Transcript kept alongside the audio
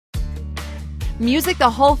Music the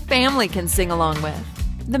whole family can sing along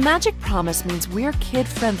with. The Magic Promise means we're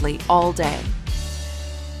kid-friendly all day.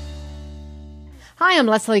 Hi, I'm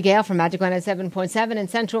Leslye Gale from Magic 107.7 in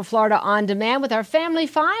Central Florida On Demand with our Family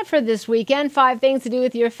 5 for this weekend. 5 things to do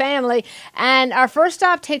with your family. And our first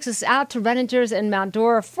stop takes us out to Renninger's in Mount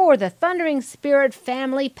Dora for the Thundering Spirit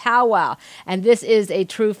Family Powwow. And this is a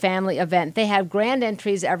true family event. They have grand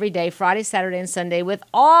entries every day, Friday, Saturday, and Sunday, with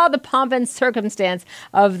all the pomp and circumstance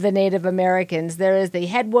of the Native Americans. There is the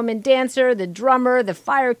head woman dancer, the drummer, the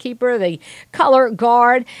firekeeper, the color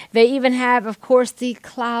guard. They even have, of course, the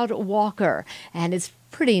cloud walker. And it's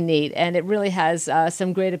pretty neat, and it really has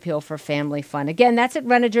some great appeal for family fun. Again, that's at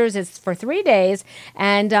Renninger's. It's for 3 days,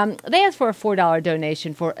 and they ask for a $4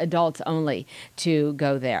 donation for adults only to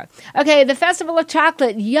go there. Okay, the Festival of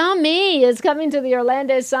Chocolate, yummy, is coming to the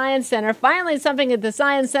Orlando Science Center. Finally, something at the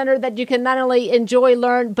Science Center that you can not only enjoy,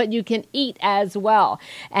 learn, but you can eat as well.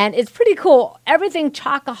 And it's pretty cool. Everything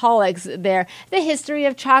chocoholics there. The history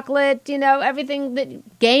of chocolate, everything,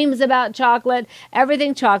 games about chocolate,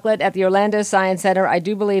 everything chocolate at the Orlando Science Center. I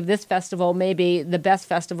do believe this festival may be the best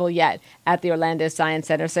festival yet at the Orlando Science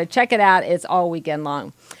Center. So check it out. It's all weekend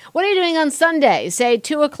long. What are you doing on Sunday, say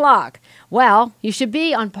 2 o'clock? Well, you should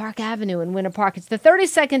be on Park Avenue in Winter Park. It's the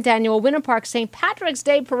 32nd annual Winter Park St. Patrick's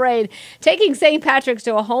Day Parade, taking St. Patrick's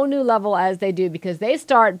to a whole new level as they do, because they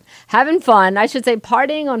start having fun, I should say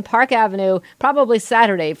partying on Park Avenue, probably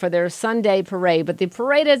Saturday for their Sunday parade. But the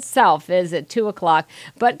parade itself is at 2 o'clock.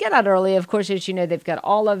 But get out early. Of course, as you know, they've got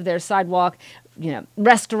all of their sidewalk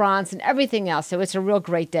restaurants and everything else. So it's a real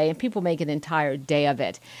great day, and people make an entire day of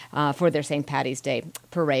it for their St. Patty's Day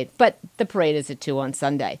parade. But the parade is at 2 on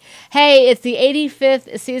Sunday. Hey, it's the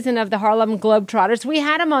 85th season of the Harlem Globetrotters. We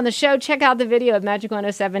had them on the show. Check out the video at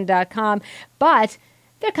magic107.com. But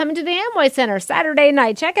they're coming to the Amway Center Saturday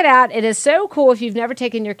night. Check it out. It is so cool. If you've never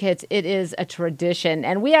taken your kids, it is a tradition.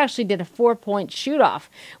 And we actually did a 4-point shoot-off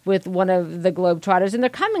with one of the Globetrotters. And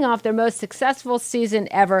they're coming off their most successful season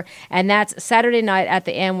ever. And that's Saturday night at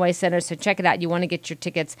the Amway Center. So check it out. You want to get your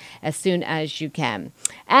tickets as soon as you can.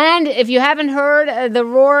 And if you haven't heard the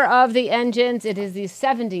roar of the engines, it is the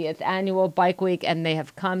 70th annual Bike Week. And they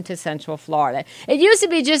have come to Central Florida. It used to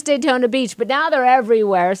be just Daytona Beach, but now they're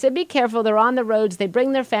everywhere. So be careful. They're on the roads. They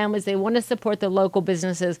bring their families. They want to support the local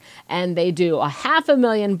businesses, and they do.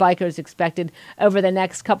 500,000 bikers expected over the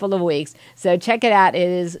next couple of weeks. So check it out. It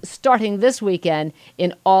is starting this weekend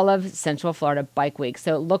in all of Central Florida Bike Week.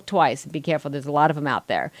 So look twice. Be careful. There's a lot of them out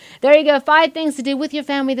there. There you go. 5 things to do with your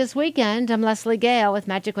family this weekend. I'm Leslye Gale with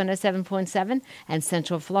Magic 107.7 and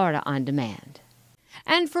Central Florida On Demand.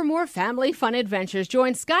 And for more family fun adventures,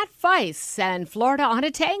 join Scott Feiss and Florida on a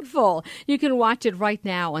Tankful. You can watch it right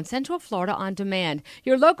now on Central Florida On Demand,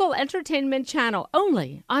 your local entertainment channel,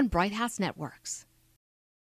 only on Bright House Networks.